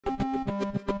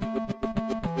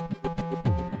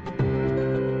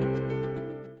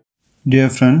Dear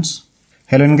friends,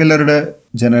 Helen Kellerയുടെ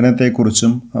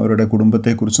ജനനത്തെക്കുറിച്ചും അവരുടെ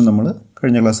കുടുംബത്തെക്കുറിച്ചും നമ്മൾ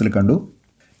കഴിഞ്ഞ ക്ലാസ്സിൽ കണ്ടു.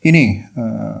 ഇനി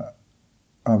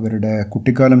അവരുടെ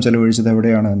കുട്ടിക്കാലം ചെലവഴിച്ചത്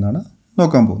എവിടെയാണ് എന്നാണ്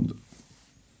നോക്കാൻ പോകുന്നത്.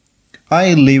 I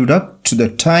lived up to the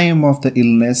time of the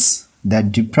illness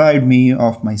that deprived me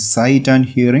of my sight and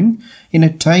hearing in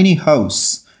a tiny house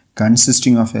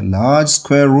consisting of a large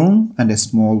square room and a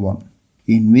small one,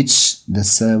 in which the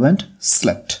servant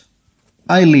slept.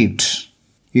 I lived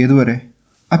ഏതുവരെ?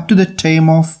 Up to the time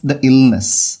of the illness.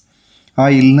 ആ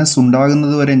illness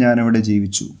ഉണ്ടാകുന്നത് വരെ ഞാനവിടെ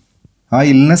ജീവിച്ചു. ആ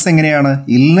illness എങ്ങനെയാണ്?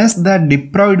 Illness that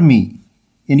deprived me,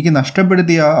 എനിക്ക്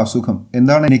നഷ്ടപ്പെടുത്തിയ ആ അസുഖം.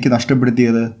 എന്താണ് എനിക്ക്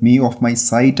നഷ്ടപ്പെടുത്തിയത്? Me of my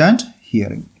site and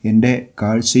hearing. എൻ്റെ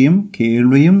കാഴ്ചയും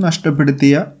കേൾവിയും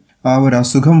നഷ്ടപ്പെടുത്തിയ ആ ഒരു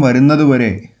അസുഖം വരുന്നത്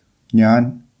വരെ ഞാൻ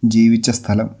ജീവിച്ച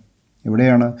സ്ഥലം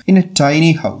എവിടെയാണ്? ഇൻ എ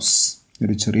ടൈനി ഹൗസ്,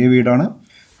 ഒരു ചെറിയ വീടാണ്.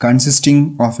 Consisting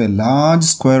of A large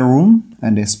square room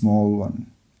and A small one.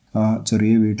 ആ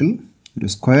ചെറിയ വീട്ടിൽ ഒരു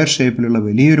സ്ക്വയർ ഷേപ്പിലുള്ള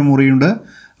വലിയൊരു മുറിയുണ്ട്,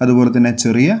 അതുപോലെ തന്നെ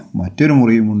ചെറിയ മറ്റൊരു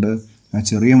മുറിയുമുണ്ട്. ആ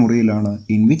ചെറിയ മുറിയിലാണ്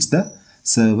in which the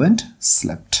servant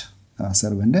slept, ആ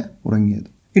servant ഉറങ്ങിയത്.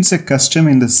 It's A custom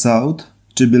in the south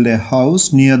to build A house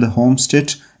near the home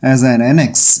state as an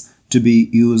annex to be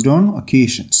used on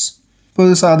occasions. ഇപ്പോൾ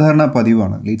ഇത് സാധാരണ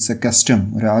പതിവാണ്. ഇറ്റ്സ് എ കസ്റ്റം,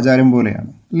 ഒരു ആചാരം പോലെയാണ്,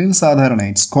 അല്ലെങ്കിൽ സാധാരണ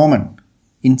it's common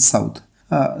in south.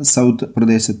 South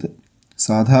പ്രദേശത്ത്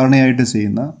സാധാരണയായിട്ട്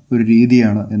ചെയ്യുന്ന ഒരു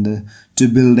രീതിയാണ് എന്ത്? To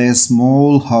build A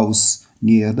small house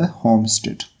near the home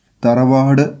state.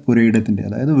 തറവാട് പുരയിടത്തിൻ്റെ,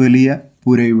 അതായത് വലിയ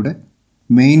പുരയുടെ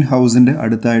മെയിൻ ഹൗസിൻ്റെ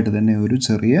അടുത്തായിട്ട് തന്നെ ഒരു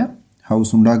ചെറിയ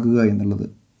ഹൗസ് ഉണ്ടാക്കുക എന്നുള്ളത്.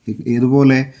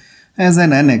 ഏതുപോലെ? ആസ്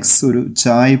ആൻ അനെക്സ്, ഒരു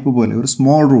ചായ്പ് പോലെ, ഒരു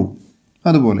സ്മോൾ റൂം.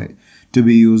 അതുപോലെ to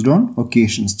be used on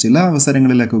occasions, ചില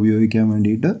അവസരങ്ങളിലൊക്കെ ഉപയോഗിക്കാൻ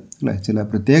വേണ്ടിയിട്ട്, അല്ലേ, ചില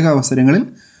പ്രത്യേക അവസരങ്ങളിൽ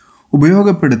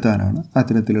ഉപയോഗപ്പെടുത്താനാണ്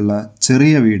അത്തരത്തിലുള്ള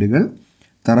ചെറിയ വീടുകൾ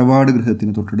തറവാട്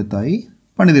ഗൃഹത്തിന് തൊട്ടടുത്തായി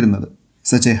പണിതിരുന്നത്.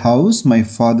 Such a house my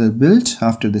father built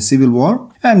after the Civil War,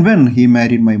 and when he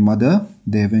married my mother,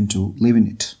 they went to live in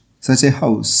it. Such a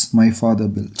house my father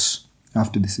built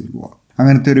after the Civil War.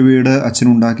 അങ്ങനത്തെ ഒരു വീട്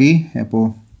അച്ഛനുണ്ടാക്കി. അപ്പോൾ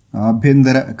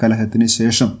ആഭ്യന്തര കലഹത്തിന്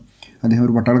ശേഷം, അദ്ദേഹം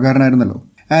ഒരു പട്ടാളക്കാരനായിരുന്നല്ലോ.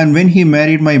 And when he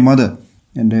married my mother,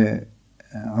 എൻ്റെ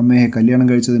അമ്മയെ കല്യാണം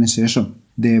കഴിച്ചതിന് ശേഷം,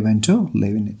 they went to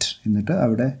live in it, എന്നിട്ട്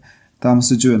അവിടെ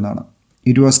താമസിച്ചു എന്നാണ്.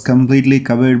 It was completely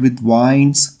covered with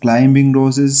vines, climbing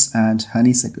roses and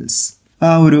honeysuckles. ആ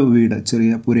ഒരു വീട്,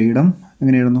 ചെറിയ പുരയിടം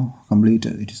എങ്ങനെയായിരുന്നു? Complete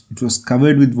it was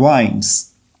covered with vines,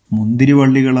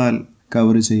 മുന്തിരിവള്ളികളാൽ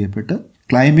cover ചെയ്യപ്പെട്ട്.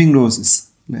 Climbing roses,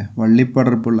 അല്ലേ,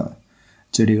 വള്ളിപ്പടർപ്പുള്ള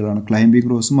ചെടികളാണ്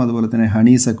ക്ലൈംബിംഗ് റോസും. അതുപോലെ തന്നെ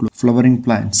ഹണിസക്കിളും, ഫ്ലവറിംഗ്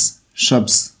പ്ലാന്റ്സ്,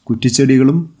 ഷബ്സ്,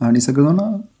 കുറ്റിച്ചെടികളും. ഹണിസക്കിൾ എന്ന്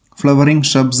പറഞ്ഞാൽ ഫ്ലവറിംഗ്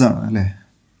ഷബ്സ് ആണ്, അല്ലേ,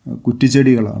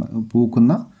 കുറ്റിച്ചെടികളാണ്,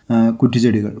 പൂക്കുന്ന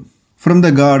കുറ്റിച്ചെടികൾ. From the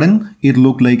garden it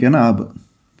look like an ആബ്.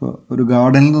 ഇപ്പോൾ ഒരു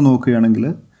ഗാർഡനിൽ നിന്ന് നോക്കുകയാണെങ്കിൽ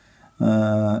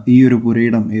ഈ ഒരു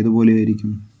പുരയിടം ഏതുപോലെയായിരിക്കും?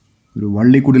 ഒരു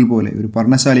വള്ളിക്കുടിൽ പോലെ, ഒരു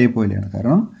പർണശാലയെ പോലെയാണ്.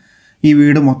 കാരണം ഈ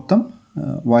വീട് മൊത്തം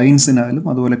വൈൻസിനാലും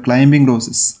അതുപോലെ ക്ലൈംബിംഗ്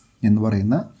റോസസ് എന്ന്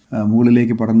പറയുന്ന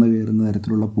മുകളിലേക്ക് പടർന്നു കയറുന്ന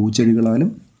തരത്തിലുള്ള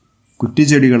പൂച്ചെടികളാലും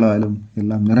കുറ്റിച്ചെടികളാലും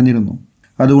എല്ലാം നിറഞ്ഞിരുന്നു.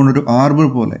 അതുകൊണ്ടൊരു ആർബർ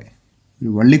പോലെ, ഒരു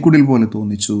വള്ളിക്കുടിൽ പോലെ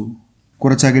തോന്നിച്ചു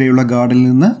കുറച്ചകലെയുള്ള ഗാർഡനിൽ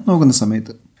നിന്ന് നോക്കുന്ന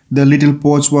സമയത്ത്. The little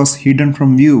porch was hidden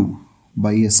from view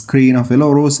by a screen of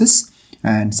yellow roses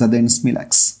and southern smilax.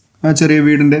 ആ ചെറിയ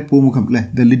വീടിൻ്റെ പൂമുഖം, അല്ലേ,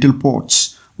 the little porch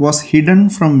was hidden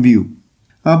from view.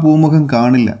 ആ പൂമുഖം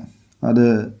കാണില്ല, അത്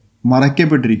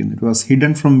മറയ്ക്കപ്പെട്ടിരിക്കുന്നു. It was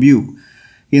hidden from view.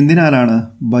 എന്തിനാലാണ്?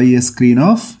 by a screen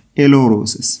of yellow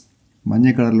roses, മഞ്ഞ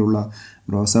കളറിലുള്ള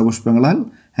റോസാപുഷ്പങ്ങളാൽ,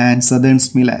 and southern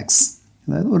smilax,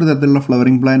 അതായത് ഒരു തരത്തിലുള്ള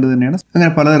ഫ്ലവറിംഗ് പ്ലാന്റ് തന്നെയാണ്.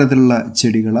 അങ്ങനെ പലതരത്തിലുള്ള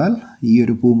ചെടികളാൽ ഈ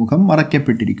ഒരു പൂമുഖം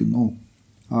മറയ്ക്കപ്പെട്ടിരിക്കുന്നു.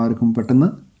 ആർക്കും പെട്ടെന്ന്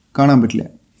കാണാൻ പറ്റില്ല.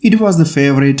 It was the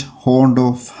favourite haunt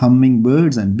of humming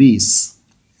birds and ബീസ്.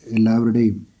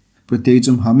 എല്ലാവരുടെയും,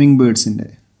 പ്രത്യേകിച്ചും ഹമ്മിങ് ബേർഡ്സിൻ്റെ,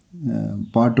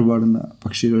 പാട്ടുപാടുന്ന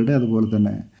പക്ഷികളുടെ, അതുപോലെ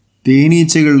തന്നെ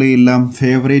തേനീച്ചകളുടെ എല്ലാം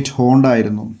ഫേവറേറ്റ്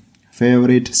ഹോണ്ടായിരുന്നു.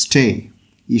 ഫേവറേറ്റ് സ്റ്റേ,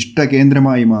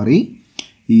 ഇഷ്ടകേന്ദ്രമായി മാറി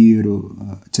ഈ ഒരു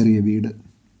ചെറിയ വീട്.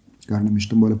 കാരണം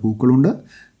ഇഷ്ടംപോലെ പൂക്കളുണ്ട്,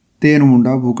 തേനുമുണ്ട്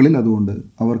ആ പൂക്കളിൽ. അതുകൊണ്ട്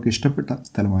അവർക്ക് ഇഷ്ടപ്പെട്ട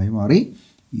സ്ഥലമായി മാറി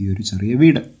ഈ ഒരു ചെറിയ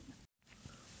വീട്.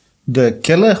 The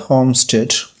Keller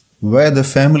homestead where the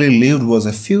family lived was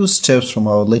a few steps from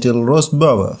our little rose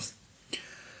bower.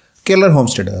 Keller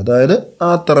homestead, അതായത് ആ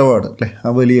തറവാട്, അല്ലേ,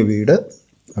 ആ വലിയ വീട്,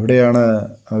 അവിടെയാണ്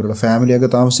അവരുടെ ഫാമിലിയൊക്കെ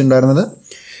താമസിച്ചിട്ടുണ്ടായിരുന്നത്.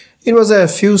 It was a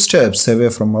few steps away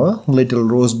from our little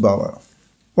rose bower.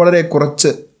 വളരെ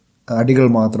കുറച്ച് അടികൾ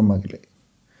മാത്രമാകില്ലേ,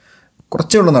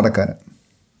 കുറച്ചേ ഉള്ളൂ നടക്കാൻ.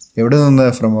 എവിടെ നിന്ന്?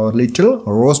 From our little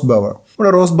rose bowel.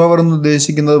 ഇവിടെ റോസ് ബവർ എന്ന്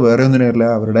ഉദ്ദേശിക്കുന്നത് വേറെ ഒന്നിനുമില്ല,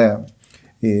 അവരുടെ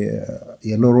ഈ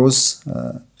യെല്ലോ റോസ്,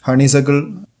 ഹണിസക്കിൾ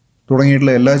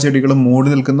തുടങ്ങിയിട്ടുള്ള എല്ലാ ചെടികളും മൂടി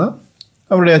നിൽക്കുന്ന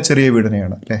അവരുടെ ആ ചെറിയ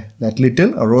വീടിനെയാണ്, അല്ലേ, that little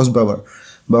rose bowel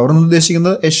bowel എന്ന്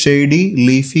ഉദ്ദേശിക്കുന്നത് എ ഷെയ്ഡി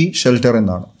ലീഫി ഷെൽട്ടർ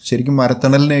എന്നാണ്. ശരിക്കും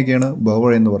മരത്തണലിനെയൊക്കെയാണ്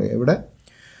ബവർ എന്ന് പറയുക. ഇവിടെ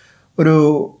ഒരു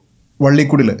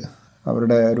വള്ളിക്കുടിൽ,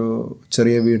 അവരുടെ ഒരു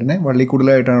ചെറിയ വീടിനെ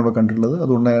വള്ളിക്കുടിലായിട്ടാണ് ഇവിടെ കണ്ടിട്ടുള്ളത്.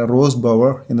 അതുകൊണ്ടാണ് റോസ്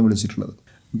ബവർ എന്ന് വിളിച്ചിട്ടുള്ളത്.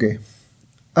 ഓക്കെ,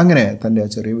 അങ്ങനെ തൻ്റെ ആ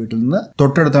ചെറിയ വീട്ടിൽ നിന്ന്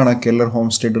തൊട്ടടുത്താണ് കെല്ലർ ഹോം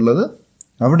സ്റ്റേ ഉള്ളത്.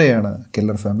 അവിടെയാണ്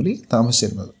കെല്ലർ ഫാമിലി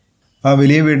താമസിച്ചിരുന്നത്. ആ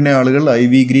വലിയ വീടിനെ ആളുകൾ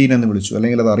ഐവി ഗ്രീൻ എന്ന് വിളിച്ചു,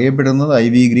 അല്ലെങ്കിൽ അത് അറിയപ്പെടുന്നത്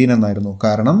ഐവി ഗ്രീൻ എന്നായിരുന്നു.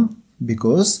 കാരണം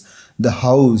because the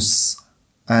house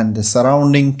and the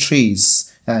surrounding trees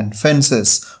and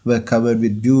fences were covered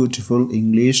with beautiful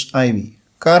English IV.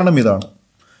 കാരണം ഇതാണ്,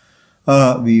 ആ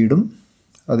വീടും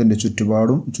അതിൻ്റെ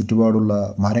ചുറ്റുപാടുള്ള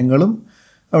മരങ്ങളും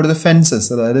അവിടുത്തെ ഫെൻസസ്,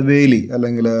 അതായത് വേലി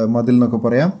അല്ലെങ്കിൽ മതിൽ എന്നൊക്കെ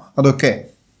പറയാം, അതൊക്കെ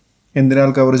എന്തിനാൽ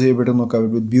കവർ ചെയ്യപ്പെടുന്നു?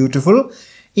 Covered with beautiful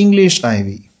English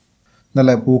IV.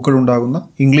 നല്ല പൂക്കളുണ്ടാകുന്ന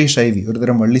ഇംഗ്ലീഷ് ഐവി,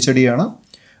 ഒരുതരം വള്ളിച്ചെടിയാണ്,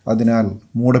 അതിനാൽ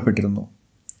മൂടപ്പെട്ടിരുന്നു.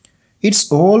 It's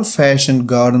old fashion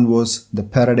garden was the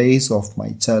paradise of my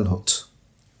childhood.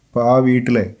 അപ്പോൾ ആ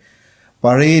വീട്ടിലെ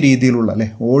പഴയ രീതിയിലുള്ള അല്ലെ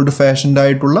ഓൾഡ് ഫാഷൻഡ്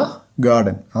ആയിട്ടുള്ള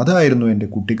ഗാർഡൻ, അതായിരുന്നു എൻ്റെ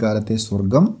കുട്ടിക്കാലത്തെ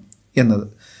സ്വർഗം എന്നത്.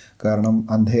 കാരണം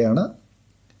അന്ധയാണ്,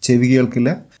 ചെവി കേൾക്കില്ല,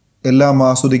 എല്ലാം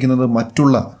ആസ്വദിക്കുന്നത്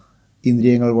മറ്റുള്ള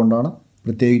ഇന്ദ്രിയങ്ങൾ കൊണ്ടാണ്,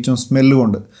 പ്രത്യേകിച്ചും സ്മെല്ല്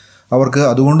കൊണ്ട്. അവർക്ക്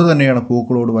അതുകൊണ്ട് തന്നെയാണ്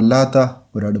പൂക്കളോട് വല്ലാത്ത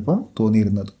ഒരടുപ്പം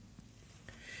തോന്നിയിരുന്നത്.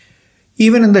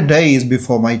 Even in the days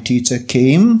before my teacher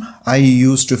came, I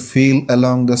used to feel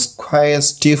along the square,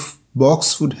 stiff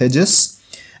boxwood hedges,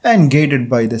 and guided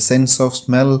by the sense of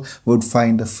smell, would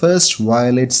find the first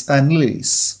violets and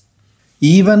lilies.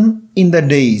 Even in the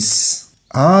days,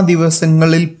 ആ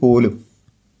ദിവസങ്ങളിൽ പോലും,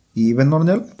 even എന്ന്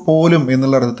പറഞ്ഞാൽ പോലും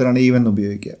എന്നുള്ള അർത്ഥത്തിലാണ് even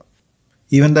ഉപയോഗിക്കുക.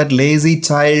 Even that lazy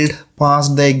child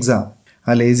pass the exam,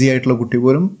 ആ ലേസി ആയിട്ടുള്ള കുട്ടി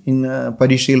പോലും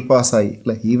പരീക്ഷയിൽ പാസ്സായി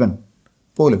അല്ലെ, ഈവൻ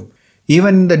പോലും.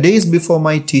 Even in the days before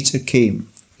my teacher came,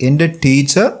 എൻ്റെ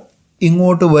ടീച്ചർ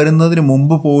ഇങ്ങോട്ട് വരുന്നതിന്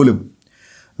മുമ്പ് പോലും,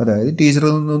 അതായത് ടീച്ചർ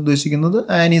എന്ന് ഉദ്ദേശിക്കുന്നത്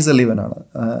ആനി സലിവനാണ്.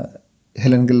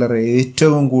 ഹെലൻ കെല്ലറെ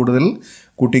ഏറ്റവും കൂടുതൽ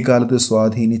കുട്ടിക്കാലത്ത്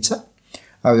സ്വാധീനിച്ച,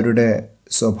 അവരുടെ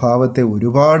സ്വഭാവത്തെ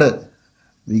ഒരുപാട്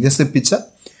വികസിപ്പിച്ച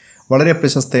വളരെ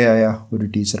പ്രശസ്തയായ ഒരു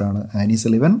ടീച്ചറാണ് ആനി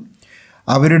സലിവൻ.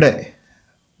 അവരുടെ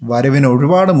വരവിന്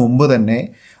ഒരുപാട് മുമ്പ് തന്നെ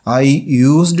I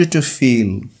used to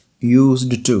feel,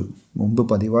 used to മുമ്പ്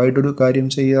പതിവായിട്ടൊരു കാര്യം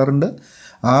ചെയ്യാറുണ്ട്,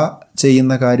 ആ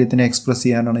ചെയ്യുന്ന കാര്യത്തിനെ എക്സ്പ്രസ്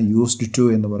ചെയ്യാനാണ് യൂസ്ഡ് ടു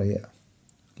എന്ന് പറയുക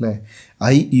അല്ലേ.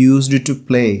 ഐ യൂസ്ഡ് ടു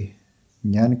പ്ലേ,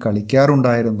 ഞാൻ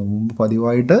കളിക്കാറുണ്ടായിരുന്നു, മുമ്പ്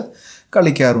പതിവായിട്ട്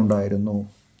കളിക്കാറുണ്ടായിരുന്നു.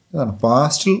 അതാണ്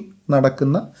പാസ്റ്റിൽ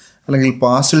നടക്കുന്ന അല്ലെങ്കിൽ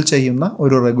പാസ്റ്റിൽ ചെയ്യുന്ന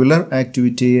ഒരു റെഗുലർ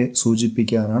ആക്ടിവിറ്റിയെ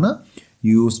സൂചിപ്പിക്കാനാണ്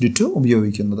യൂസ്ഡ് ടു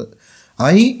ഉപയോഗിക്കുന്നത്.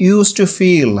 ഐ യൂസ് ടു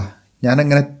ഫീൽ,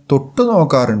 ഞാനങ്ങനെ തൊട്ട്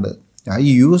നോക്കാറുണ്ട്. I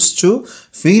used to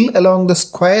feel along the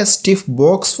square stiff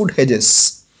boxwood hedges.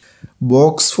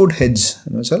 Boxwood hedge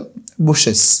എന്ന് വെച്ചാൽ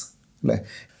ബുഷസ് അല്ലേ,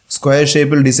 സ്ക്വയർ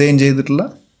ഷേപ്പിൽ ഡിസൈൻ ചെയ്തിട്ടുള്ള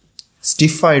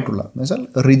സ്റ്റിഫായിട്ടുള്ള എന്ന് വെച്ചാൽ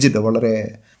റിജിഡ്, വളരെ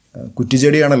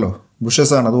കുറ്റിച്ചെടിയാണല്ലോ,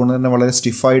 ബുഷസാണ്, അതുകൊണ്ട് തന്നെ വളരെ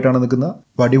സ്റ്റിഫായിട്ടാണ് നിൽക്കുന്ന,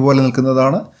 വടി പോലെ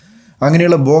നിൽക്കുന്നതാണ്.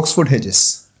 അങ്ങനെയുള്ള ബോക്സ്വുഡ് ഹെഡ്ജസ്,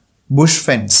 ബുഷ്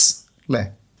ഫെൻസ് അല്ലേ,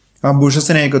 ആ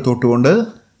ബുഷസിനെയൊക്കെ തൊട്ടുകൊണ്ട്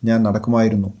ഞാൻ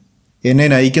നടക്കുമായിരുന്നു. എന്നെ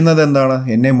നയിക്കുന്നത് എന്താണ്?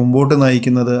 എന്നെ മുമ്പോട്ട്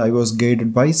നയിക്കുന്നത് I was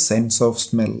guided by sense of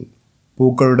smell.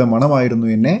 പൂക്കളുടെ മണമായിരുന്നു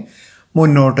എന്നെ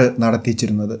മുന്നോട്ട്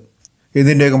നടത്തിച്ചിരുന്നത്.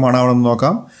 ഇതിൻ്റെയൊക്കെ മണമെന്ന്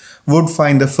നോക്കാം. Would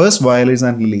find the first violets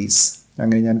and ലിലീസ്.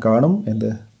 അങ്ങനെ ഞാൻ കാണും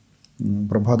എന്ത്?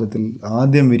 പ്രഭാതത്തിൽ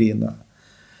ആദ്യം വിരിയുന്ന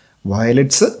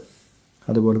വയലറ്റ്സ്,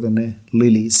 അതുപോലെ തന്നെ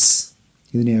ലിലീസ്,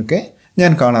 ഇതിനെയൊക്കെ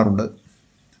ഞാൻ കാണാറുണ്ട്.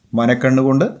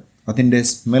 മനക്കണ്ണുകൊണ്ട് അതിൻ്റെ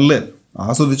സ്മെല്ല്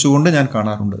ആസ്വദിച്ചുകൊണ്ട് ഞാൻ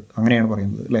കാണാറുണ്ട്. അങ്ങനെയാണ്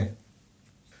പറയുന്നത് അല്ലേ.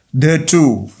 There too,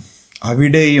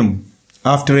 അവിടെയും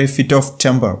after A fit of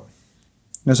temper,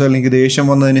 എന്നുവെച്ചാൽ എനിക്ക് ദേഷ്യം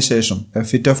വന്നതിന് ശേഷം, A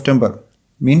fit of temper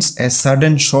means A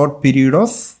sudden short period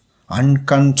of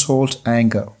uncontrolled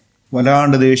anchor,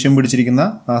 വല്ലാണ്ട് ദേഷ്യം പിടിച്ചിരിക്കുന്ന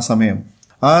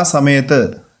ആ സമയത്ത്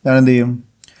ഞാൻ എന്ത് ചെയ്യും?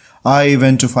 I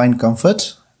went to find comfort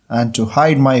and to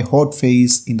hide my hot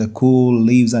face in the cool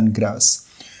leaves and grass.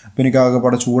 അപ്പോൾ എനിക്ക്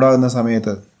ആകെപ്പാടെ ചൂടാകുന്ന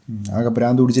സമയത്ത്, ആകെ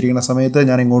പ്രാന്ത് പിടിച്ചിരിക്കുന്ന സമയത്ത്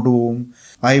ഞാൻ എങ്ങോട്ട് പോകും?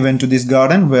 I went to this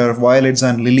garden wear violets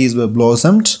and ലിലീസ് were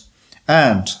blossomed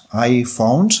and I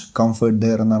found comfort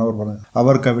there എന്നാണ് അവർ പറഞ്ഞത്.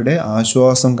 അവർക്കവിടെ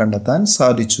ആശ്വാസം കണ്ടെത്താൻ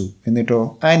സാധിച്ചു. എന്നിട്ടോ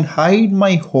and hide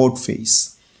my hot face,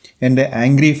 എൻ്റെ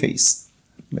ആംഗ്രി ഫേസ്,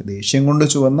 ദേഷ്യം കൊണ്ട്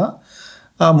ചുവന്ന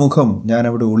ആ മുഖം ഞാൻ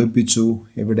അവിടെ ഒളിപ്പിച്ചു.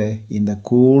 എവിടെ? In the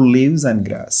cool leaves and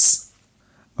grass.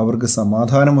 അവർക്ക്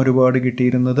സമാധാനം ഒരുപാട്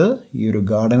കിട്ടിയിരുന്നത് ഈ ഒരു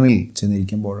ഗാർഡനിൽ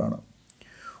ചെന്നിരിക്കുമ്പോഴാണ്.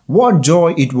 വാട്ട്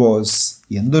ജോയ് ഇറ്റ് വാസ്,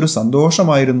 എന്തൊരു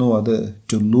സന്തോഷമായിരുന്നു അത്.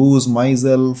 To lose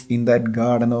myself in that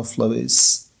garden of flowers,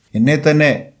 എന്നെ തന്നെ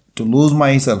ടു ലൂസ്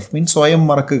മൈസെൽഫ് മീൻസ് സ്വയം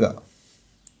മറക്കുക.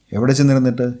 എവിടെ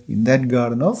ചെന്നിരുന്നിട്ട്? In that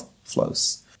garden of flowers,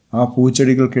 ആ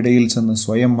പൂച്ചെടികൾക്കിടയിൽ ചെന്ന്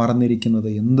സ്വയം മറന്നിരിക്കുന്നത്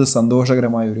എന്ത്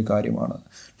സന്തോഷകരമായ ഒരു കാര്യമാണ്.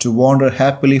 To wander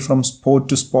happily from sport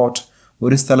two spot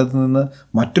ഒരു സ്ഥലത്ത് നിന്ന്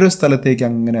മറ്റൊരു സ്ഥലത്തേക്ക്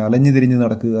അങ്ങനെ അലഞ്ഞു തിരിഞ്ഞ്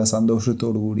നടക്കുക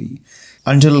സന്തോഷത്തോടു കൂടി.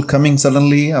 Until coming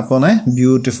suddenly upon a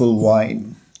beautiful vine.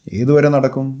 ഏതുവരെ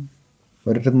നടക്കും?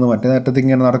 ഒരിടത്തു നിന്ന് മറ്റേ അറ്റത്തേക്ക്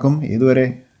ഇങ്ങനെ നടക്കും. ഏതുവരെ?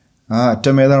 ആ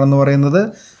അറ്റം ഏതാണെന്ന് പറയുന്നത്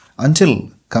until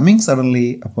coming suddenly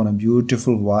upon a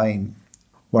beautiful vine.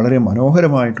 വളരെ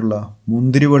മനോഹരമായിട്ടുള്ള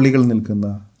മുന്തിരിവള്ളികൾ നിൽക്കുന്ന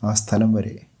ആ സ്ഥലം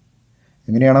വരെ.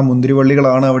 എങ്ങനെയാണ് ആ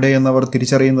മുന്തിരിവള്ളികളാണ് അവിടെ എന്നവർ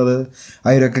തിരിച്ചറിയുന്നത്?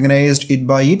 I recognized it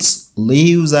by its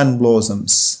leaves and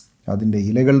blossoms. അതിൻ്റെ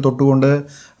ഇലകൾ തൊട്ടുകൊണ്ട്,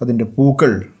 അതിൻ്റെ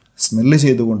പൂക്കൾ സ്മെല്ല്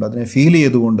ചെയ്തുകൊണ്ട്, അതിനെ ഫീൽ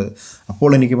ചെയ്തുകൊണ്ട് അപ്പോൾ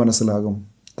എനിക്ക് മനസ്സിലാകും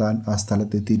താൻ ആ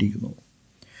സ്ഥലത്തെത്തിയിരിക്കുന്നു.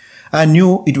 I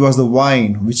knew it was the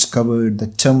vine which covered the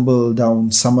tumbled down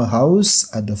summer house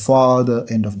at the farther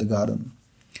end of the garden.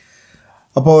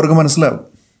 അപ്പോൾ അവർക്ക് മനസ്സിലാവും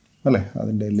അല്ലേ,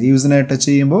 അതിൻ്റെ ലീവ്സിനെ ടച്ച്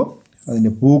ചെയ്യുമ്പോൾ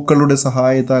അതിൻ്റെ പൂക്കളുടെ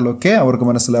സഹായത്താലൊക്കെ അവർക്ക്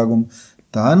മനസ്സിലാകും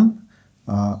താൻ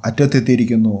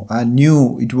അറ്റത്തെത്തിയിരിക്കുന്നു. I knew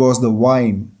it was the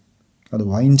vine. അത്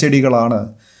വൈൻ ചെടികളാണ്.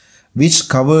 which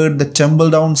covered the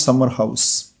tumbled down summer house.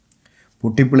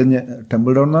 പൊട്ടിപ്പൊളിഞ്ഞ്,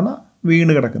 temple down എന്ന് പറഞ്ഞാൽ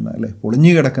വീണ് കിടക്കുന്ന അല്ലേ,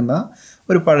 പൊളിഞ്ഞു കിടക്കുന്ന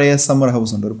ഒരു പഴയ സമ്മർ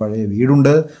ഹൗസ് ഉണ്ട്, ഒരു പഴയ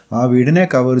വീടുണ്ട്. ആ വീടിനെ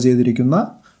കവർ ചെയ്തിരിക്കുന്ന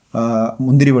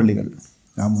മുന്തിരിവള്ളികൾ.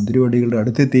 ആ മുന്തിരിവള്ളികളുടെ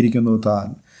അടുത്തെത്തിയിരിക്കുന്നു താൻ.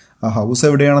 ആ ഹൗസ്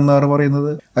എവിടെയാണെന്നാണ്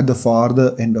പറയുന്നത്? At the farther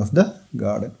end of the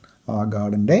garden. ആ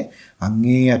ഗാർഡൻ്റെ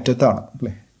അങ്ങേ അറ്റത്താണ്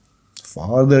അല്ലേ,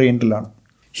 farther എൻഡിലാണ്.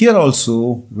 Here also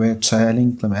were trailing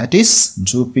clematis,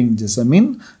 drooping jessamine,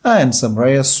 and some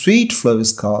rare sweet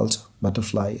flowers called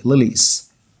butterfly lilies.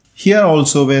 Here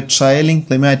also were trailing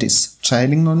clematis.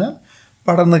 Trailing എന്ന് പറഞ്ഞാൽ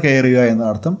പടർന്ന് കയറുക എന്ന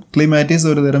അർത്ഥം. ക്ലിമാറ്റിസ്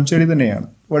ഒരു തരം ചെടി തന്നെയാണ്,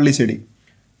 വള്ളിച്ചെടി.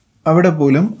 അവിടെ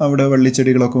പോലും അവിടെ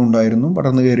വള്ളിച്ചെടികളൊക്കെ ഉണ്ടായിരുന്നു,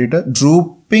 പടർന്ന് കയറിയിട്ട്.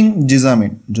 ഡ്രൂപ്പിംഗ്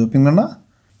ജിസാമിൻ. ഡ്രൂപ്പിംഗ് എന്ന് പറഞ്ഞാൽ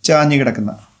ചാഞ്ഞ്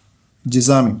കിടക്കുന്ന.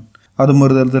 ജിസാമിൻ അതും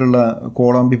ഒരു തരത്തിലുള്ള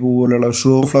കോളാമ്പി പൂ പോലെയുള്ള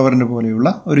ഷോ ഫ്ലവറിൻ്റെ പോലെയുള്ള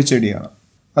ഒരു ചെടിയാണ്.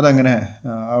 അതങ്ങനെ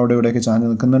അവിടെ ഇവിടെയൊക്കെ ചാഞ്ഞ്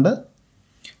നിൽക്കുന്നുണ്ട്.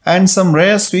 And some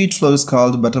rare sweet flowers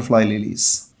called butterfly ലിലീസ്.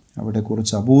 അവിടെ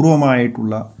കുറച്ച്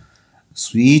അപൂർവമായിട്ടുള്ള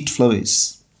സ്വീറ്റ് ഫ്ലവേഴ്സ്,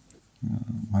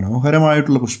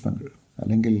 മനോഹരമായിട്ടുള്ള പുഷ്പങ്ങൾ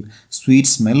അല്ലെങ്കിൽ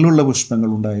സ്വീറ്റ് സ്മെല്ലുള്ള പുഷ്പങ്ങൾ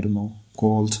ഉണ്ടായിരുന്നു.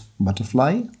 Called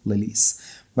butterfly ലിലീസ്.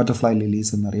 ബട്ടർഫ്ലൈ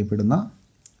ലിലീസ് എന്നറിയപ്പെടുന്ന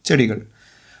ചെടികൾ.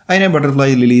 അതിനെ ബട്ടർഫ്ലൈ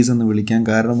ലിലീസ് എന്ന് വിളിക്കാൻ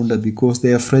കാരണമുണ്ട്. Because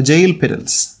they are fragile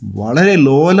petals. വളരെ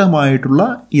ലോലമായിട്ടുള്ള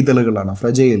ഇതളുകളാണ്.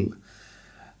 ഫ്രജൈൽ,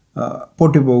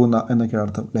 പൊട്ടിപ്പോകുന്ന എന്നൊക്കെ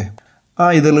അർത്ഥം അല്ലേ. ആ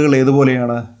ഇതളുകൾ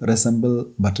ഏതുപോലെയാണ്? റെസംബിൾ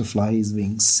ബട്ടർഫ്ലൈസ്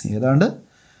വിങ്സ്. ഏതാണ്ട്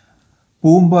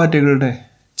പൂമ്പാറ്റകളുടെ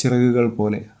ചിറകുകൾ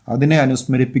പോലെ അതിനെ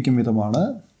അനുസ്മരിപ്പിക്കും വിധമാണ്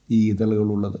ഈ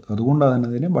ഇതളുകളുള്ളത്. അതുകൊണ്ടാണ്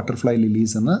അതിനെ ബട്ടർഫ്ലൈ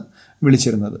ലിലീസ് എന്ന്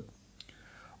വിളിച്ചിരുന്നത്.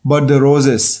 But the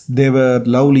roses they were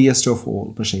ലവ്ലിയസ്റ്റ് of all.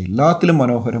 പക്ഷേ എല്ലാത്തിലും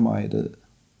മനോഹരമായത്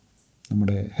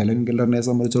നമ്മുടെ ഹെലൻ കെല്ലറിനെ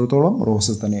സംബന്ധിച്ചിടത്തോളം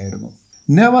റോസസ് തന്നെയായിരുന്നു.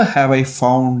 Never have I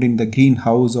found in the green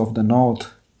house of the north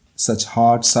such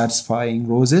heart satisfying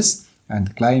roses and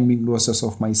climbing roses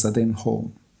of my southern home.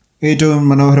 ഏറ്റവും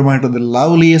മനോഹരമായിട്ട് the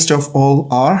loveliest of all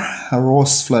are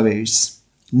rose flowers.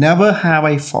 Never have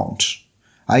I found.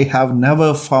 I have never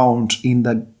found in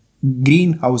the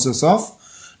greenhouses of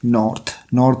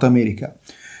North America.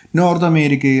 North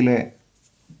അമേരിക്കയിലെ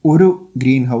ഒരു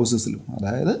green ഹൗസസിലും,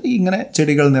 അതായത് ഇങ്ങനെ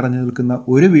ചെടികൾ നിറഞ്ഞു നിൽക്കുന്ന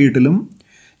ഒരു വീട്ടിലും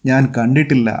ഞാൻ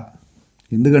കണ്ടിട്ടില്ല.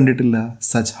 എന്ത് കണ്ടിട്ടില്ല?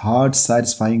 Such heart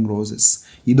satisfying roses.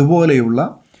 ഇതുപോലെയുള്ള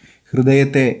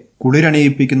ഹൃദയത്തെ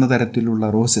കുളിരണിയിപ്പിക്കുന്ന തരത്തിലുള്ള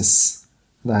റോസസ്,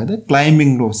 അതായത്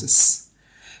ക്ലൈംബിംഗ് റോസസ്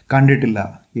കണ്ടിട്ടില്ല.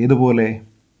 ഏതുപോലെ?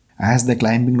 As the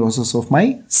climbing roses of my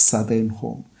southern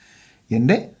home.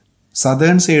 എൻ്റെ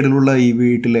സദേൺ സൈഡിലുള്ള ഈ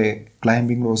വീട്ടിലെ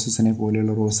ക്ലൈംബിംഗ് റോസസിനെ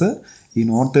പോലെയുള്ള റോസ് ഈ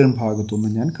നോർത്തേൺ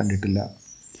ഭാഗത്തൊന്നും ഞാൻ കണ്ടിട്ടില്ല.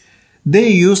 ദേ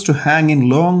use to hang in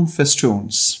long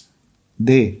ഫെസ്റ്റോൺസ്.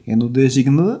 They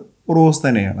എന്നുദ്ദേശിക്കുന്നത് rose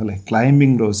തന്നെയാണ് അല്ലേ,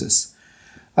 ക്ലൈംബിംഗ് റോസസ്.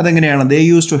 അതെങ്ങനെയാണ്? ദേ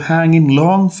use to hang in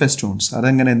long ഫെസ്റ്റൂൺസ്.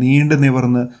 അതെങ്ങനെ? നീണ്ടു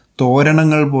നിവർന്ന്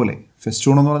തോരണങ്ങൾ പോലെ.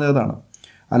 ഫെസ്റ്റൂൺ എന്ന് പറഞ്ഞാൽ അതാണ്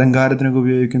അലങ്കാരത്തിനൊക്കെ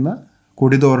ഉപയോഗിക്കുന്ന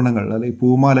കൊടിതോരണങ്ങൾ അല്ലെങ്കിൽ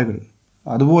പൂമാലകൾ.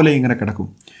 അതുപോലെ ഇങ്ങനെ കിടക്കും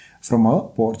ഫ്രം അവർ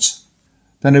പോർച്ച്.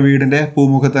 തൻ്റെ വീടിൻ്റെ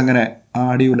പൂമുഖത്ത് അങ്ങനെ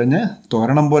ആടി ഉലഞ്ഞ്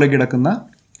തോരണം പോലെ കിടക്കുന്ന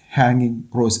ഹാങ്ങിങ്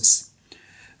roses.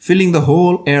 Filling the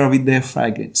whole air with the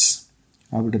fragrance.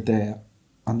 അവിടുത്തെ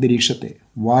അന്തരീക്ഷത്തെ,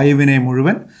 വായുവിനെ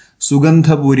മുഴുവൻ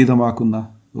സുഗന്ധപൂരിതമാക്കുന്ന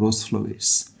rose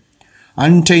flowers.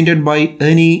 അൺടൈൻറ്റഡ് by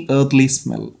any earth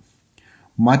smell.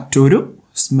 മറ്റൊരു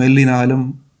സ്മെല്ലിനാലും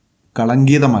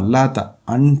കളങ്കിതമല്ലാത്ത.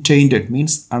 അൺടൈൻറ്റഡ്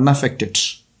മീൻസ് അൺഅഫക്റ്റഡ്,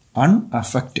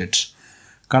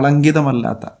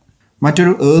 കളങ്കിതമല്ലാത്ത.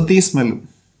 മറ്റൊരു എർത്തി സ്മെല്ലും,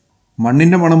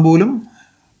 മണ്ണിൻ്റെ മണം പോലും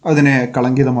അതിനെ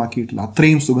കളങ്കിതമാക്കിയിട്ടില്ല,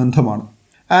 അത്രയും സുഗന്ധമാണ്.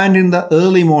 And in the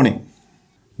early morning,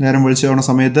 നേരം വെളിച്ചാവുന്ന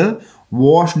സമയത്ത്,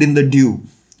 വാഷ്ഡ് ഇൻ ദ ഡ്യൂ.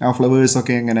 ആ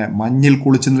ഫ്ലവേഴ്സൊക്കെ എങ്ങനെ മഞ്ഞിൽ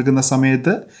കുളിച്ച് നിൽക്കുന്ന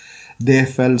സമയത്ത് ദേ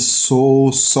fell so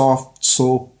soft, so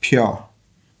pure.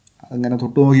 അങ്ങനെ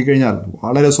തൊട്ട് നോക്കിക്കഴിഞ്ഞാൽ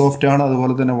വളരെ സോഫ്റ്റാണ്,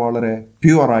 അതുപോലെ തന്നെ വളരെ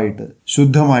പ്യുവറായിട്ട്,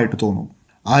 ശുദ്ധമായിട്ട് തോന്നും.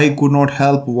 I could not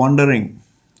help wondering.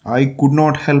 I could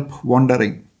not help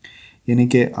wondering.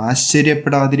 എനിക്ക്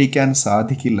ആശ്ചര്യപ്പെടാതിരിക്കാൻ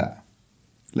സാധിക്കില്ല,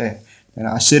 അല്ലേ? ഞാൻ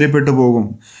ആശ്ചര്യപ്പെട്ടു പോകും.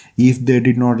 If they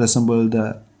did not resemble the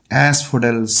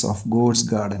asphodels of God's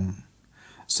garden.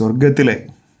 സ്വർഗത്തിലെ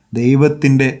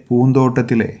ദൈവത്തിൻ്റെ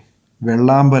പൂന്തോട്ടത്തിലെ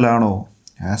വെള്ളാമ്പലാണോ?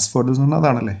 ആസ്ഫോഡൽസ്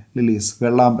എന്നതാണല്ലേ ലിലീസ്,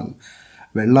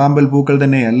 വെള്ളാമ്പൽ പൂക്കൾ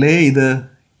തന്നെയല്ലേ ഇത്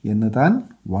എന്ന് താൻ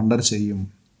വണ്ടർ ചെയ്യും.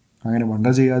 അങ്ങനെ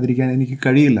വണ്ടർ ചെയ്യാതിരിക്കാൻ എനിക്ക്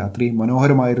കഴിയില്ല. അത്രയും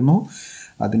മനോഹരമായിരുന്നു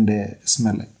അതിൻ്റെ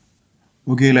smell.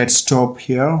 Okay, let's stop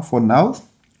here for now.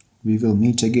 We will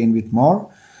meet again with more.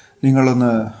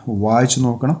 നിങ്ങളൊന്ന് വായിച്ചു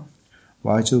നോക്കണം.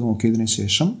 വായിച്ചു നോക്കിയതിന്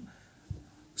ശേഷം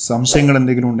സംശയങ്ങൾ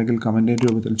എന്തെങ്കിലും ഉണ്ടെങ്കിൽ കമൻറ്റ്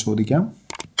രൂപത്തിൽ ചോദിക്കാം.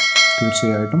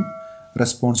 തീർച്ചയായിട്ടും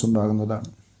റെസ്പോൺസ് ഉണ്ടാകുന്നതാണ്.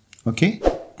 Okay,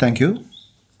 thank you.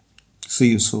 See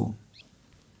you soon.